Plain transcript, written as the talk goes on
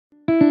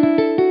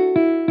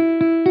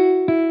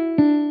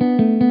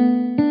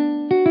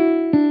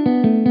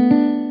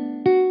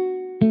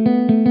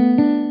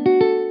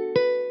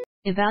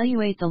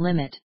Evaluate the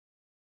limit.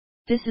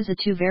 This is a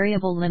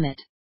two-variable limit.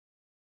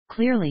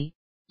 Clearly,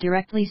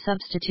 directly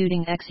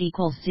substituting x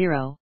equals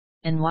 0,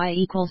 and y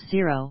equals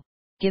 0,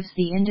 gives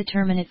the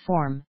indeterminate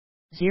form,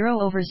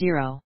 0 over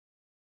 0.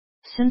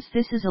 Since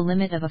this is a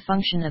limit of a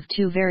function of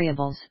two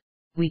variables,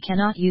 we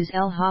cannot use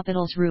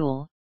L'Hopital's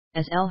rule,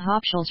 as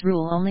L'Hopital's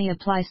rule only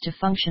applies to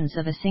functions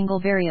of a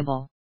single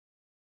variable.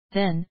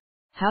 Then,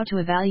 how to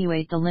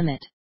evaluate the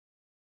limit?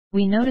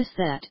 We notice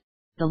that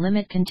the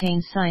limit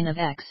contains sine of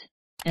x,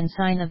 and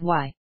sine of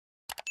y.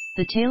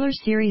 The Taylor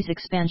series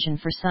expansion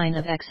for sine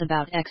of x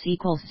about x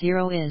equals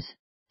 0 is,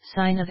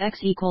 sine of x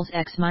equals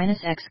x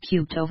minus x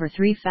cubed over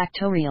 3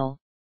 factorial,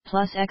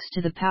 plus x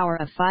to the power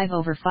of 5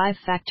 over 5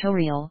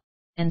 factorial,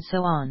 and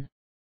so on.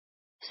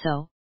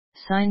 So,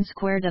 sine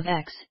squared of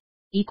x,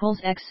 equals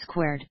x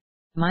squared,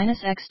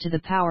 minus x to the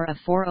power of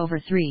 4 over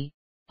 3,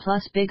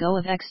 plus big O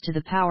of x to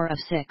the power of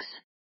 6.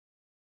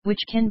 Which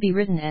can be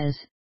written as,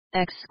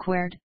 x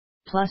squared,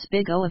 plus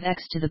big O of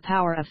x to the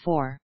power of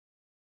 4.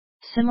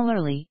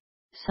 Similarly,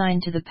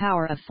 sine to the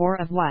power of 4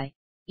 of y,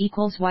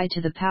 equals y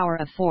to the power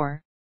of 4,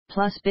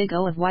 plus big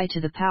O of y to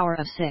the power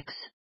of 6.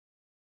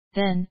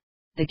 Then,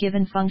 the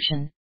given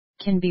function,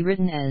 can be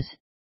written as,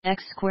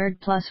 x squared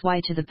plus y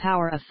to the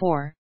power of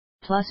 4,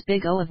 plus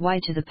big O of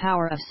y to the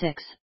power of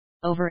 6,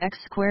 over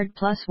x squared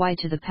plus y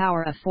to the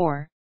power of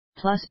 4,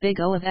 plus big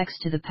O of x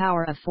to the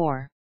power of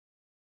 4.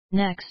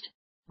 Next,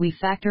 we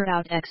factor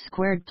out x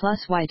squared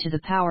plus y to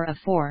the power of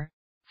 4,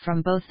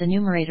 from both the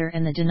numerator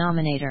and the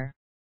denominator.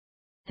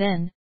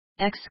 Then,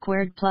 x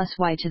squared plus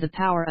y to the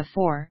power of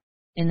 4,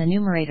 in the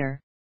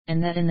numerator,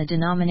 and that in the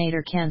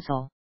denominator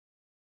cancel.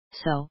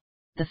 So,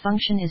 the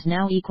function is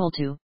now equal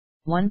to,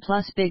 1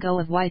 plus big O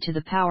of y to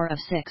the power of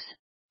 6,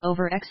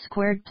 over x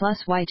squared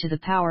plus y to the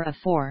power of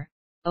 4,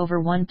 over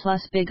 1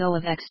 plus big O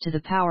of x to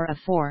the power of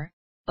 4,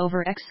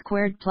 over x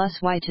squared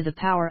plus y to the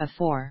power of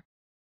 4.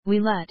 We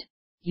let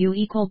u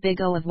equal big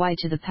O of y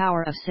to the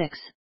power of 6,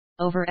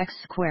 over x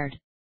squared,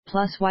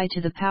 plus y to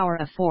the power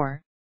of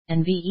 4,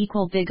 and v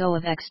equal big O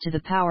of x to the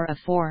power of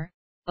 4,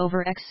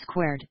 over x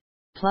squared,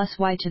 plus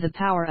y to the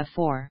power of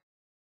 4.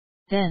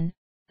 Then,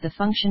 the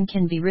function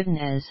can be written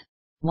as,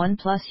 1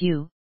 plus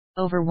u,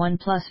 over 1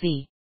 plus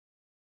v.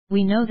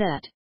 We know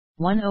that,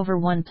 1 over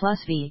 1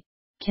 plus v,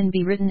 can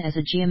be written as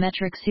a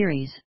geometric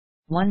series,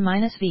 1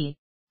 minus v,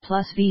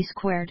 plus v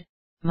squared,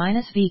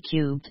 minus v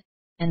cubed,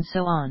 and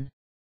so on.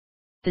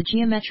 The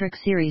geometric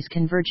series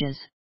converges,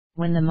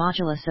 when the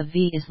modulus of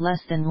v is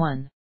less than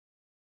 1.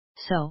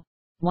 So,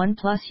 1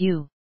 plus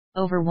u,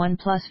 over 1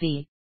 plus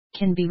v,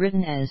 can be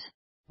written as,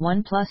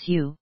 1 plus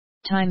u,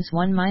 times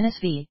 1 minus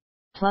v,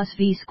 plus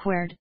v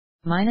squared,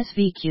 minus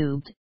v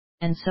cubed,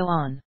 and so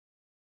on.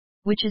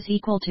 Which is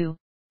equal to,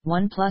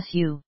 1 plus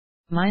u,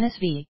 minus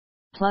v,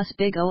 plus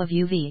big O of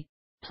uv,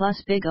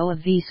 plus big O of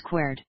v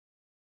squared.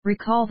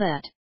 Recall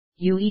that,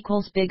 u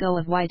equals big O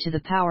of y to the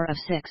power of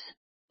 6,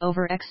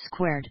 over x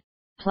squared,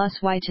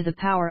 plus y to the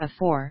power of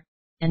 4,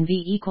 and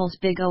v equals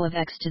big O of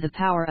x to the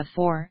power of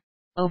 4,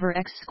 over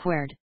x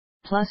squared,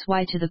 plus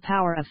y to the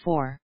power of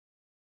 4.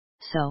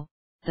 So,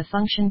 the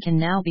function can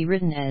now be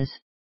written as,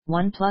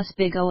 1 plus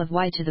big O of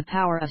y to the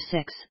power of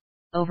 6,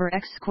 over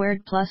x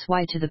squared plus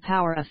y to the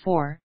power of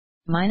 4,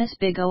 minus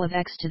big O of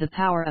x to the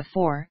power of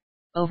 4,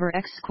 over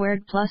x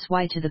squared plus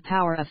y to the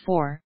power of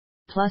 4,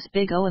 plus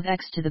big O of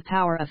x to the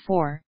power of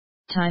 4,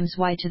 times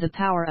y to the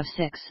power of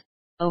 6,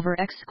 over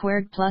x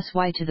squared plus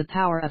y to the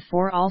power of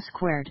 4 all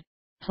squared,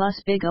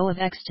 plus big O of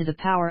x to the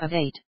power of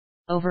 8,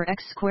 over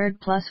x squared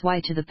plus y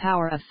to the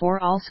power of 4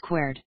 all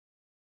squared.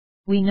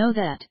 We know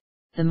that,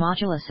 the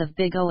modulus of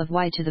big O of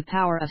y to the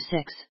power of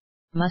 6,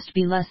 must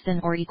be less than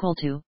or equal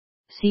to,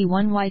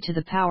 c1y to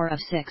the power of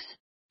 6,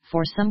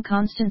 for some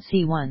constant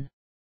c1.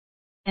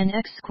 And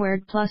x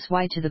squared plus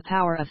y to the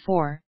power of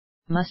 4,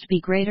 must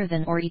be greater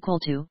than or equal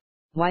to,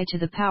 y to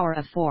the power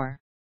of 4.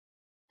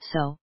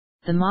 So,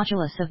 the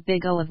modulus of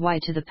big O of y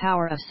to the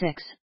power of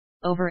 6,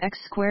 over x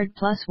squared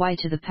plus y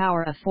to the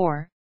power of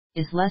 4,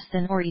 is less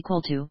than or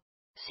equal to,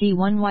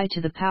 c1y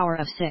to the power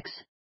of 6,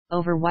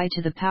 over y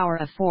to the power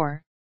of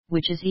 4,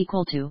 which is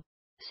equal to,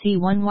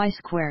 c1y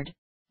squared,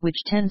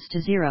 which tends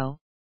to 0,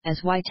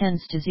 as y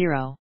tends to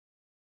 0.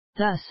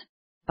 Thus,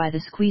 by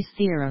the squeeze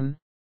theorem,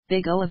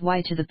 big O of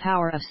y to the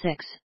power of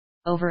 6,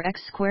 over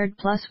x squared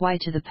plus y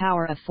to the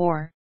power of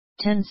 4,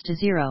 tends to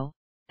 0,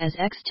 as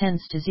x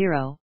tends to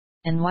 0,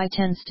 and y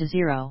tends to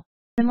 0.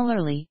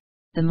 Similarly,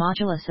 the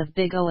modulus of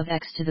big O of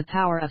x to the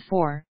power of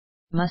 4,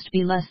 must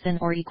be less than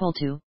or equal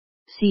to,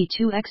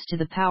 c2x to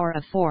the power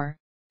of 4,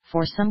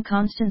 for some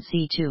constant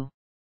c2.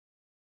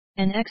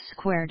 And x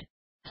squared,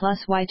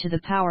 plus y to the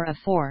power of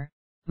 4,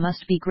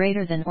 must be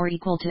greater than or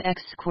equal to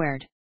x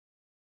squared.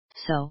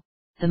 So,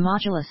 the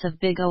modulus of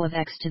big O of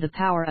x to the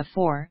power of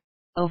 4,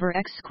 over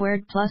x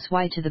squared plus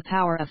y to the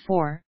power of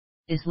 4,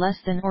 is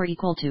less than or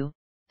equal to,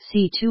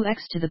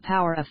 c2x to the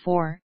power of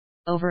 4,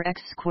 over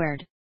x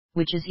squared,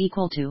 which is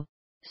equal to,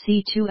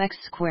 c2x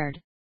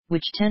squared,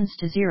 which tends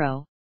to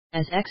 0,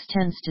 as x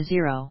tends to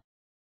 0.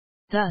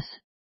 Thus,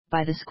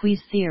 by the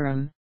squeeze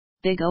theorem,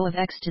 big O of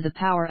x to the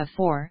power of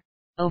 4,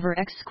 over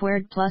x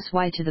squared plus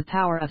y to the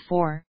power of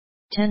 4,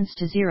 tends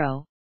to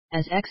 0,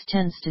 as x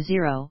tends to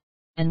 0,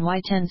 and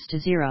y tends to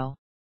 0.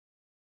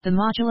 The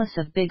modulus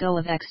of big O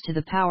of x to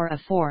the power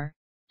of 4,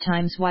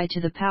 times y to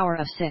the power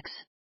of 6,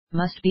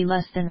 must be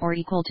less than or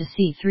equal to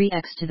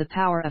c3x to the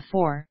power of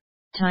 4,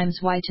 times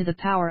y to the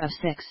power of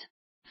 6,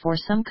 for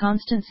some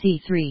constant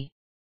c3.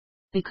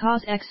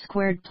 Because x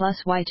squared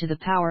plus y to the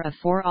power of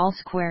 4 all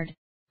squared,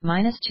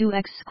 minus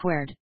 2x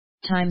squared,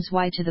 times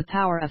y to the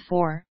power of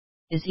 4,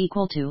 is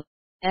equal to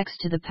x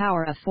to the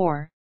power of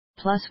 4,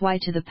 plus y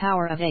to the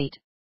power of 8,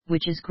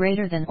 which is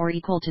greater than or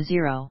equal to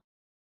 0.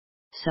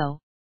 So,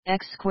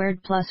 x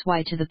squared plus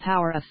y to the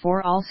power of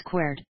 4 all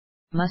squared,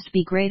 must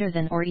be greater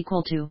than or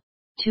equal to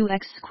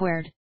 2x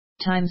squared,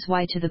 times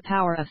y to the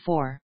power of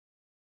 4.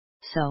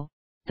 So,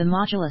 the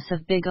modulus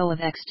of big O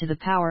of x to the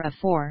power of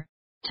 4,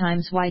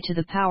 times y to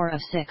the power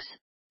of 6,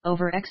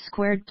 over x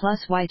squared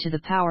plus y to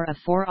the power of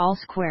 4 all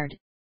squared,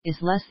 is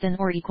less than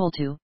or equal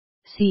to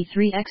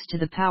c3x to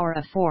the power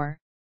of 4,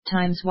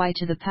 times y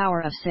to the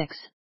power of 6,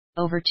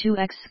 over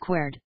 2x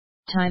squared,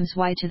 times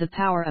y to the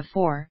power of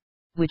 4,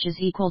 which is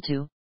equal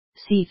to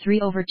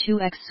c3 over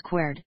 2x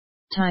squared,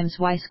 times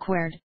y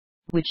squared,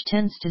 which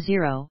tends to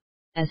 0,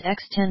 as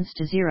x tends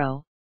to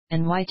 0,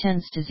 and y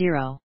tends to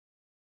 0.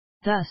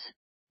 Thus,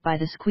 by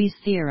the squeeze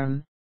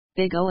theorem,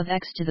 big O of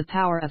x to the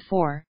power of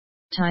 4,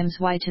 times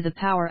y to the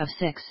power of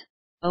 6,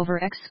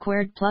 over x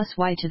squared plus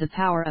y to the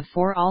power of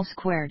 4 all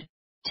squared,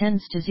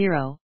 tends to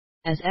 0,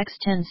 as x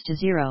tends to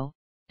 0,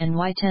 and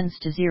y tends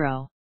to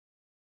 0.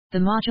 The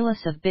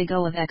modulus of big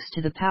O of x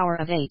to the power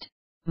of 8,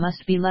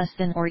 must be less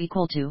than or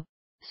equal to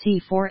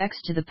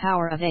c4x to the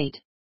power of 8,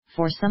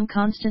 for some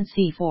constant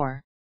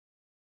c4.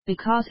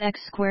 Because x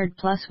squared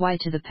plus y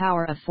to the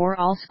power of 4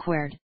 all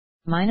squared,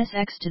 minus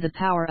x to the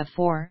power of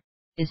 4,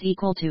 is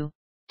equal to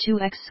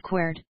 2x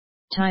squared,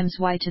 times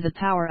y to the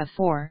power of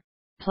 4,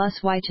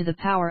 plus y to the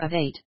power of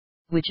 8,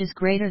 which is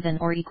greater than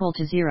or equal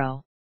to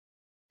 0.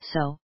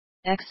 So,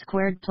 x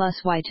squared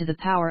plus y to the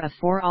power of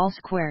 4 all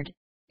squared,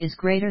 is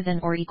greater than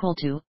or equal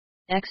to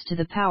x to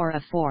the power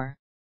of 4.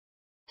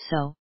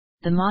 So,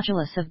 the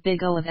modulus of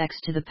big O of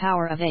x to the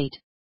power of 8,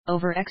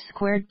 over x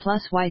squared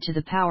plus y to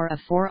the power of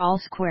 4 all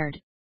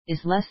squared,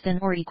 is less than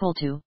or equal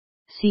to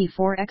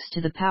c4x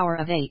to the power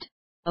of 8,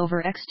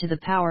 over x to the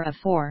power of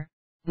 4,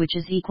 which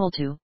is equal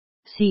to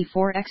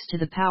c4x to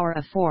the power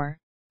of 4,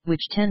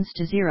 which tends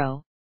to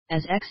 0,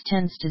 as x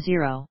tends to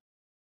 0.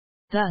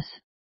 Thus,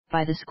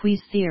 by the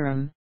squeeze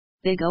theorem,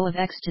 big O of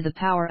x to the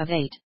power of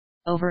 8,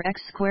 over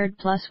x squared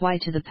plus y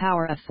to the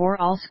power of 4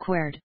 all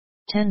squared,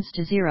 tends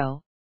to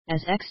 0,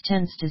 as x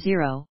tends to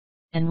 0,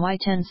 and y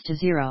tends to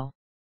 0.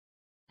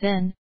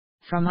 Then,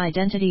 from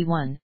identity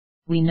 1,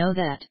 we know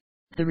that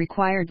the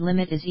required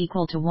limit is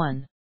equal to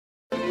 1.